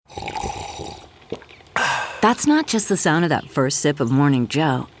That's not just the sound of that first sip of Morning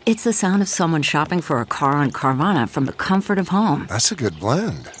Joe. It's the sound of someone shopping for a car on Carvana from the comfort of home. That's a good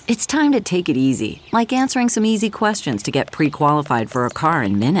blend. It's time to take it easy, like answering some easy questions to get pre-qualified for a car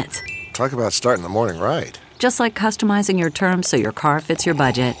in minutes. Talk about starting the morning right. Just like customizing your terms so your car fits your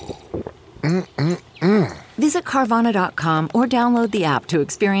budget. Visit Carvana.com or download the app to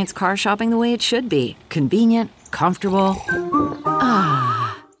experience car shopping the way it should be. Convenient, comfortable.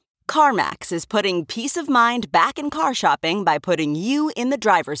 CarMax is putting peace of mind back in car shopping by putting you in the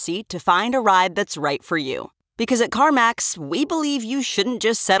driver's seat to find a ride that's right for you. Because at CarMax, we believe you shouldn't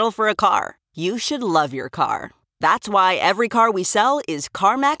just settle for a car. You should love your car. That's why every car we sell is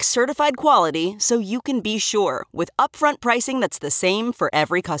CarMax certified quality, so you can be sure with upfront pricing that's the same for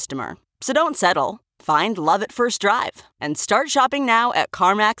every customer. So don't settle. Find love at first drive and start shopping now at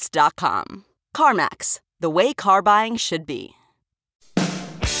CarMax.com. CarMax, the way car buying should be.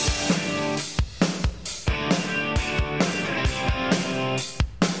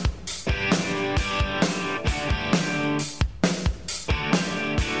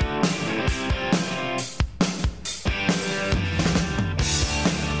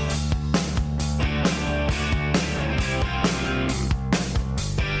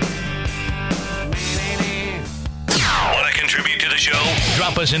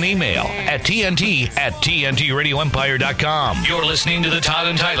 Drop us an email at TNT@TNTRadioEmpire.com. You're listening to the Todd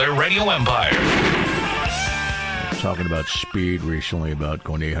and Tyler Radio Empire. Talking about speed recently, about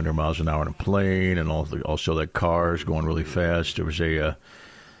going 800 miles an hour in a plane, and also that cars going really fast. There was a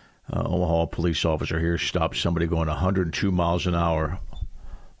Omaha police officer here stopped somebody going 102 miles an hour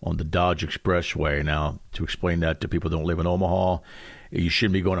on the Dodge Expressway. Now, to explain that to people who don't live in Omaha, you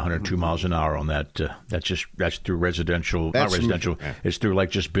shouldn't be going 102 miles an hour on that. That's through residential, not residential. Yeah. It's through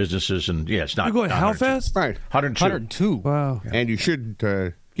like just businesses, and it's not. You're going how fast? Right, 102. Wow. And you should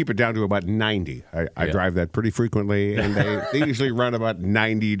keep it down to about 90. I drive that pretty frequently, and they usually run about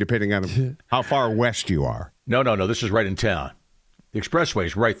 90, depending on how far west you are. No. This is right in town. The expressway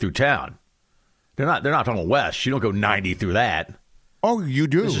is right through town. They're not talking west. You don't go 90 through that. Oh, you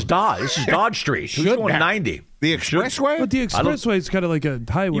do. This is Dodge Street. Who's going 90? The expressway? But the expressway is kind of like a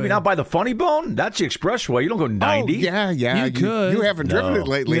highway. You mean out by the Funny Bone? That's the expressway. You don't go 90. Oh, yeah. You could. You haven't driven it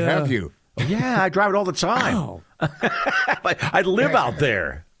lately, have you? Yeah, I drive it all the time. Oh. I live out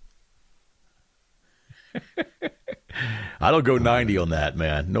there. I don't go 90 on that,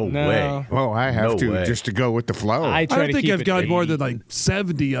 man. No way. Oh, I have just to go with the flow. I don't think I've got more than like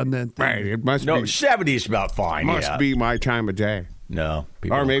 70 on that thing. Right. It must be. 70 is about fine. Must be my time of day. No.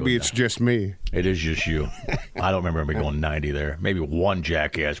 Or maybe it's just me. It is just you. I don't remember me going 90 there. Maybe one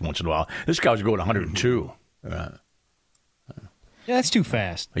jackass once in a while. This guy was going 102. Yeah, that's too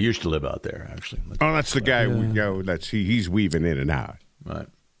fast. I used to live out there, actually. That's the guy. He's weaving in and out. Right.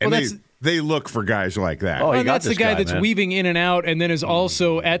 And they look for guys like that. Oh, that's the guy that's weaving in and out and then is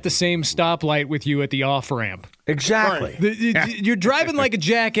also at the same stoplight with you at the off-ramp. Exactly. You're driving like a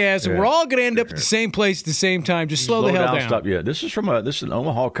jackass, and we're all going to end up at the same place at the same time. Just slow the hell down. Stop. Yeah, this is an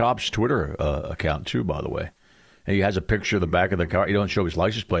Omaha Cop's Twitter account, too, by the way. And he has a picture of the back of the car. He doesn't show his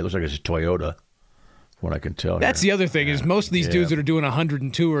license plate. It looks like it's a Toyota. What I can tell. That's the other thing is most of these dudes that are doing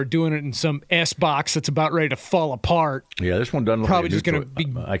 102 are doing it in some S box that's about ready to fall apart. Yeah, this one doesn't look probably just going to be.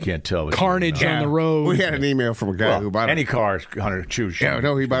 I can't tell. Carnage on the road. We had an email from a guy who bought any car is 102.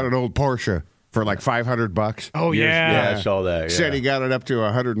 He bought an old Porsche for like $500. Oh yeah, I saw that. Yeah. Said he got it up to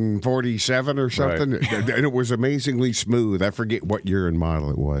 147 or something, and it was amazingly smooth. I forget what year and model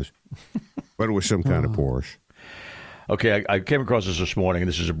it was, but it was some kind of Porsche. Okay, I came across this morning, and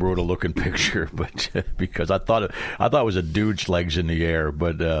this is a brutal-looking picture, but because I thought it was a dude's legs in the air.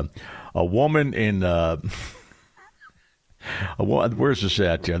 But a woman in where's this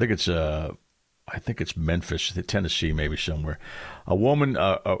at? I think it's Memphis, Tennessee, maybe somewhere. A woman,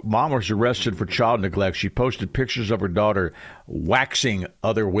 a mom was arrested for child neglect. She posted pictures of her daughter waxing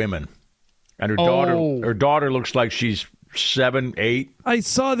other women, and her daughter looks like she's 7, 8. I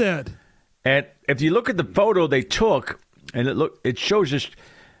saw that. And if you look at the photo they took, and it shows this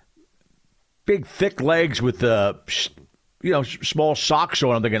big, thick legs with small socks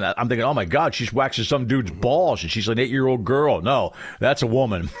on. I'm thinking, oh my God, she's waxing some dude's balls, and she's an 8-year-old girl. No, that's a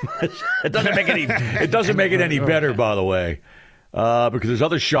woman. It doesn't make it any better, by the way, because there's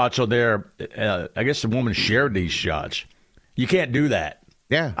other shots on there. I guess the woman shared these shots. You can't do that.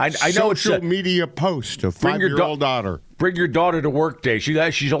 Yeah, I know it's social media post of 5-year-old daughter. Bring your daughter to work today.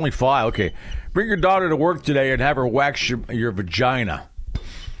 She's only 5. Okay, bring your daughter to work today and have her wax your vagina.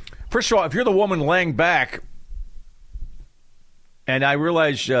 First of all, if you're the woman laying back And I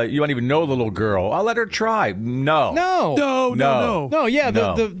realize you don't even know the little girl. I'll let her try. No. No, yeah,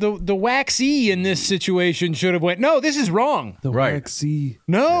 the waxy in this situation should have went, no, this is wrong. The Right. waxy.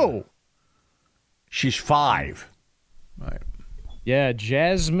 No. She's 5. Right. Yeah,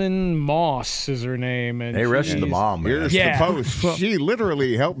 Jasmine Moss is her name. And They arrested the she's- mom, man. Here's Yeah. the post. She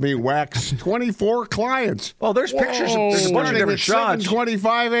literally helped me wax 24 clients. Oh, there's pictures. There's a bunch of Starting different at shots.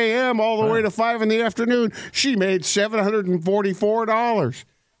 7:25 a.m. all the way to 5 in the afternoon. She made $744.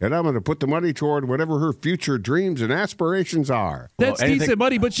 And I'm going to put the money toward whatever her future dreams and aspirations are. That's anything- decent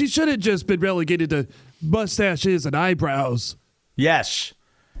money, but she should have just been relegated to mustaches and eyebrows. Yes.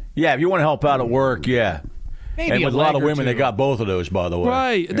 Yeah, if you want to help out at work, yeah. Maybe And with a lot of leg or women, they two. got both of those, by the way.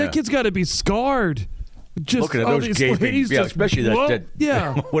 Right. Yeah. That kid's got to be scarred. Just Looking at all those these gaping, ladies yeah, just, especially whoa, that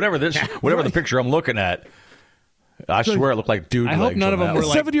yeah. whatever the picture I'm looking at. I swear it looked like dude I hope legs none on of them that were one.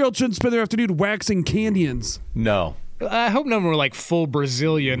 like- 7-year-old shouldn't spend their afternoon waxing canyons. No. I hope none of them were like full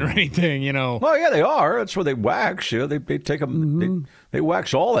Brazilian or anything, you know. Well, yeah, they are. That's where they wax. You know, they take them. They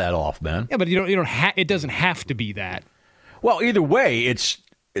wax all that off, man. Yeah, but you don't it doesn't have to be that. Well, either way, it's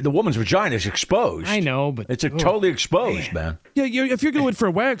the woman's vagina is exposed. I know, but it's totally exposed, man. Yeah, if you're going for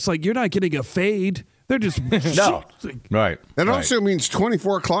a wax, like you're not getting a fade. They're just No, right. That right. also means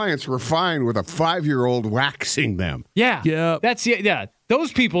 24 clients were fine with a 5-year-old waxing them. Yeah. Yeah. That's yeah.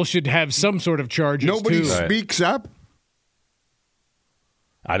 Those people should have some sort of charges Nobody too. Right. speaks up.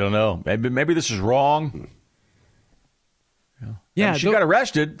 I don't know. Maybe this is wrong. Yeah, I mean, she got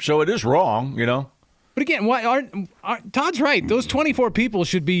arrested, so it is wrong. You know. but again, why aren't Todd's right? Those 24 people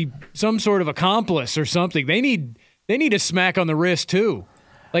should be some sort of accomplice or something. They need a smack on the wrist too.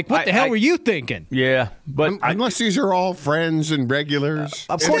 Like, what the hell were you thinking? Yeah, but Unless these are all friends and regulars.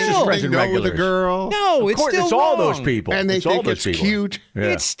 Of And course they it's friends and know regulars. the girl. No, of it's course, still it's wrong. all those people. And they it's all think those it's people. cute. Yeah.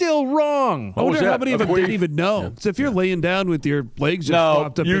 It's still wrong. I wonder was how that? many of them Of course. didn't even know. So if you're laying down with your legs just No,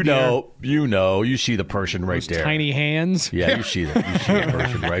 flopped up in the air. you see the person right there. Tiny hands. Yeah, you see the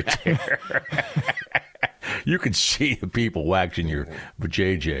person right there. You can see the people waxing your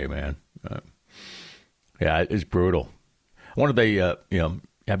JJ, man. Yeah, it's brutal. I wonder if they,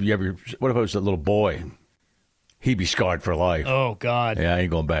 have you ever? What if it was a little boy? He'd be scarred for life. Oh God. Yeah, I ain't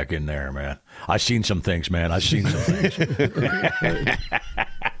going back in there, man. I've seen some things, man. I've seen some things.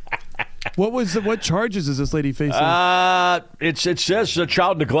 What charges is this lady facing? It says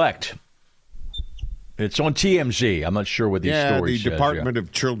child neglect. It's on TMZ. I'm not sure what these Yeah, stories the says, Department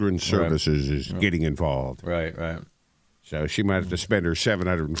of Children's Services is getting involved. Right. So she might have to spend her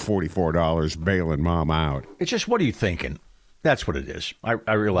 $744 bailing mom out. It's just, what are you thinking? That's what it is. I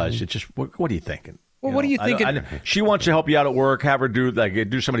realize it's just, what are you thinking? Well, what are you thinking? She wants to help you out at work. Have her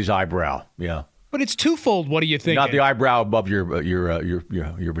do somebody's eyebrow. Yeah, But it's twofold. What are you thinking? not the eyebrow above your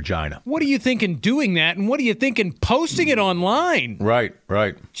vagina. What are you thinking doing that? And what are you thinking posting it online? Right.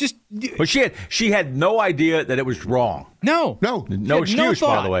 Just But she had no idea that it was wrong. no. No. No She had excuse, by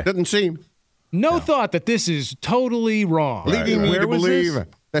thought. the way. Doesn't seem. No thought that this is totally wrong. Leading me Where to was believe this?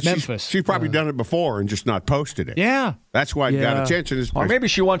 that Memphis. she's probably done it before and just not posted it. Yeah. That's why it got Yeah. attention. Is Or maybe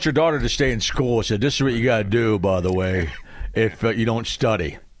she wants her daughter to stay in school. Said, "This is what you got to do, by the way, if you don't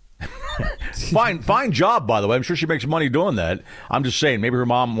study." Fine job, by the way. I'm sure she makes money doing that. I'm just saying, maybe her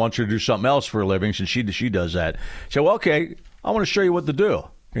mom wants her to do something else for a living since she does that. So, well, okay, I want to show you what to do.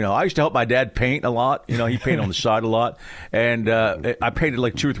 I used to help my dad paint a lot. He painted on the side a lot. And I painted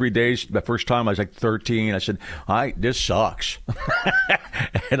like 2 or 3 days. The first time I was like 13. I said, this sucks.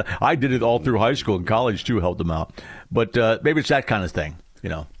 And I did it all through high school and college, too, helped them out. But maybe it's that kind of thing,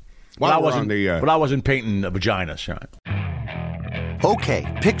 But While I we're wasn't, on the, but I wasn't painting vaginas. Right?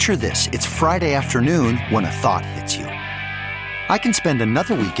 Okay, picture this. It's Friday afternoon when a thought hits you. I can spend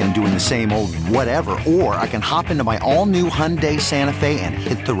another weekend doing the same old whatever, or I can hop into my all-new Hyundai Santa Fe and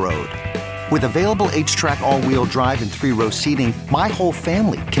hit the road. With available H-Track all-wheel drive and 3-row seating, my whole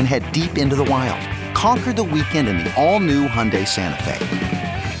family can head deep into the wild. Conquer the weekend in the all-new Hyundai Santa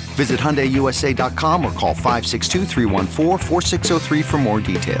Fe. Visit HyundaiUSA.com or call 562-314-4603 for more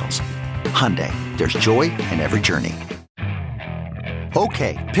details. Hyundai, there's joy in every journey.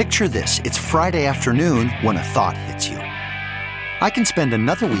 Okay, picture this. It's Friday afternoon when a thought hits you. I can spend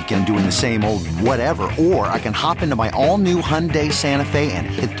another weekend doing the same old whatever, or I can hop into my all-new Hyundai Santa Fe and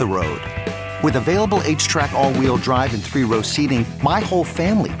hit the road. With available H-Track all-wheel drive and 3-row seating, my whole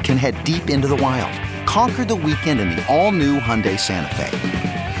family can head deep into the wild. Conquer the weekend in the all-new Hyundai Santa Fe.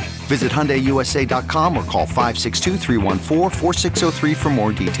 Visit HyundaiUSA.com or call 562-314-4603 for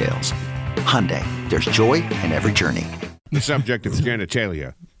more details. Hyundai, there's joy in every journey. the subject of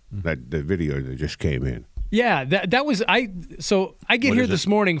genitalia, the video that just came in. Yeah, that was So I get here this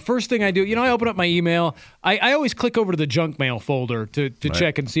morning. First thing I do, I open up my email. I always click over to the junk mail folder to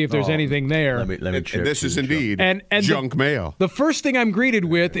check and see if there's anything there. Let me check. And this is indeed and junk mail. The first thing I'm greeted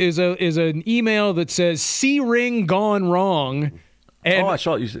with is an email that says C-ring gone wrong. And I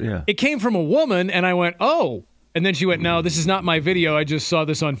saw it. Yeah. It came from a woman, and I went, oh. And then she went, no, this is not my video. I just saw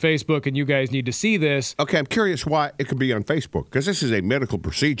this on Facebook, and you guys need to see this. Okay, I'm curious why it could be on Facebook, because this is a medical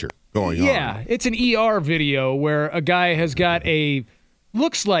procedure going on. Yeah, it's an ER video where a guy has got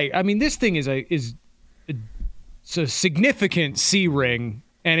looks like, this thing is it's a significant C-ring,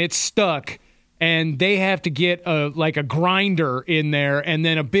 and it's stuck, and they have to get a grinder in there and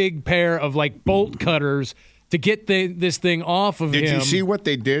then a big pair of bolt cutters to get this thing off of him. Did you see what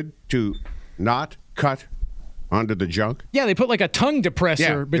they did to not cut onto the junk? Yeah, they put a tongue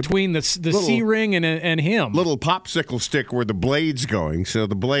depressor between the C-ring and him. Little popsicle stick where the blade's going, so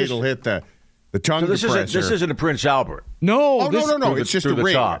the blade will hit the tongue depressor. This isn't a Prince Albert. No. No. It's just a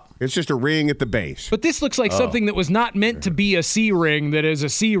ring. Top. It's just a ring at the base. But this looks like something that was not meant to be a C-ring that is a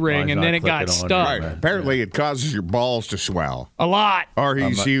C-ring, and then it got stuck. Right. Apparently, it causes your balls to swell. A lot. Or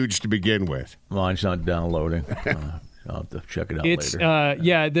he's huge to begin with. Mine's not downloading. I'll have to check it out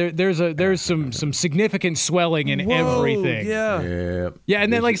later. There's some significant swelling in everything. Yeah. Yeah,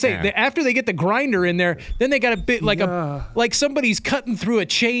 and then after they get the grinder in there, then they got a bit like somebody's cutting through a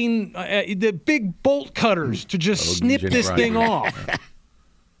chain, the big bolt cutters to just snip this thing off.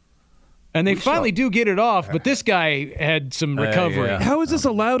 And they finally do get it off, but this guy had some recovery. Yeah. How is this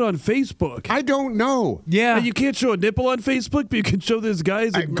allowed on Facebook? I don't know. Yeah. You can't show a nipple on Facebook, but you can show this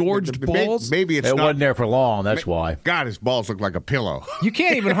guy's engorged balls? Maybe it's It not. wasn't there for long, that's why. God, his balls look like a pillow. You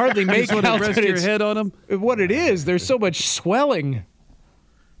can't even hardly make Just want out to rest that your it's head on him? what it is. There's so much swelling.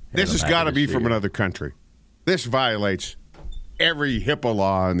 This has got to be from another country. This violates every HIPAA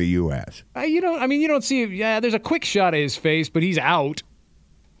law in the U.S. You don't see. Yeah, there's a quick shot of his face, but he's out.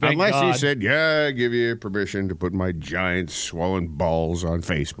 Thank Unless God. he said, I give you permission to put my giant swollen balls on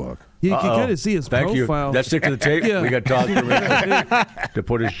Facebook. You can kind of see his profile. You. Let's stick to the tape. Yeah. We got Todd to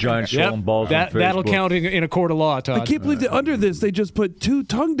put his giant swollen balls on Facebook. That'll count in a court of law, Todd. I can't believe that under this they just put 2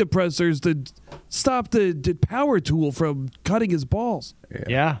 tongue depressors to stop the power tool from cutting his balls.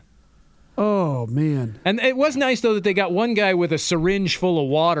 Yeah. Oh, man. And it was nice, though, that they got one guy with a syringe full of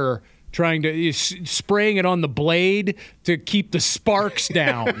water trying to spraying it on the blade to keep the sparks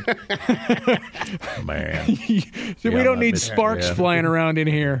down. Man. We don't need sparks flying around in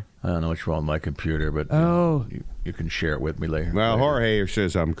here. I don't know what's wrong with my computer, but you can share it with me later. Well, Jorge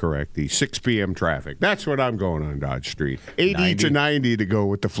says I'm correct. The 6 p.m. traffic. That's what I'm going on Dodge Street. 80 to 90 to go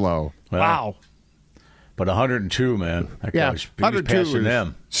with the flow. Wow. But 102, man. That guy was 102 passing is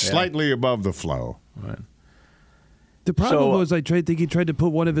them. slightly above the flow. Right. The problem was I think he tried to put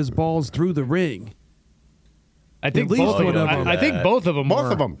one of his balls through the ring. I think At least both of one them. of them. I think both of them.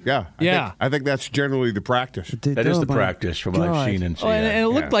 Both of them, yeah. Yeah. I think that's generally the practice. That is the practice from what I've seen. And it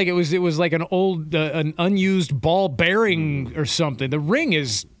looked like it was like an old, an unused ball bearing or something. The ring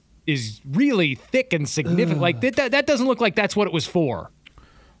is really thick and significant. Like that doesn't look like that's what it was for.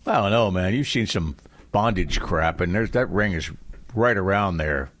 I don't know, man. You've seen some bondage crap, and that ring is right around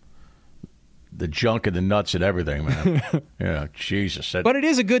there. The junk and the nuts and everything, man. Yeah, Jesus. But it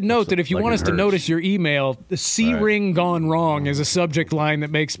is a good note that if you want us to notice your email, the C-ring gone wrong is a subject line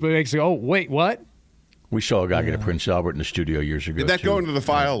that makes you, oh, wait, what? We saw a guy get a Prince Albert in the studio years ago. Did that go into the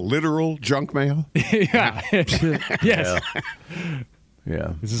file, literal junk mail? Yeah. Yes.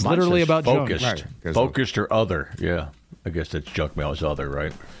 Yeah. This is literally about focused. junk. Right. Focused or other. Yeah. I guess that's junk mail is other,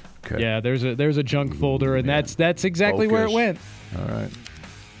 right? Okay. Yeah, there's a junk folder, and that's exactly where it went. All right.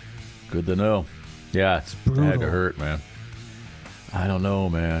 Good to know. Yeah, it had to hurt, man. I don't know,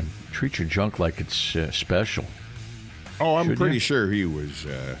 man. Treat your junk like it's special. Oh, I'm pretty sure he was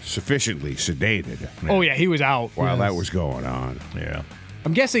sufficiently sedated. Oh, yeah, he was out. While that was going on. Yeah.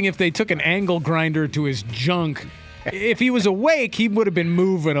 I'm guessing if they took an angle grinder to his junk, if he was awake, he would have been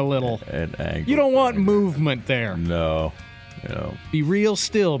moving a little. You don't want movement there. No. Be real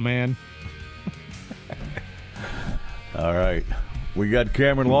still, man. All right. We got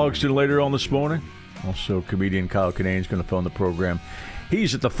Cameron Logston later on this morning. Also, comedian Kyle Kinane is going to phone the program.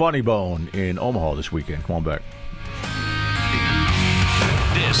 He's at the Funny Bone in Omaha this weekend. Come on back.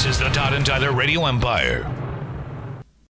 This is the Todd and Tyler Radio Empire.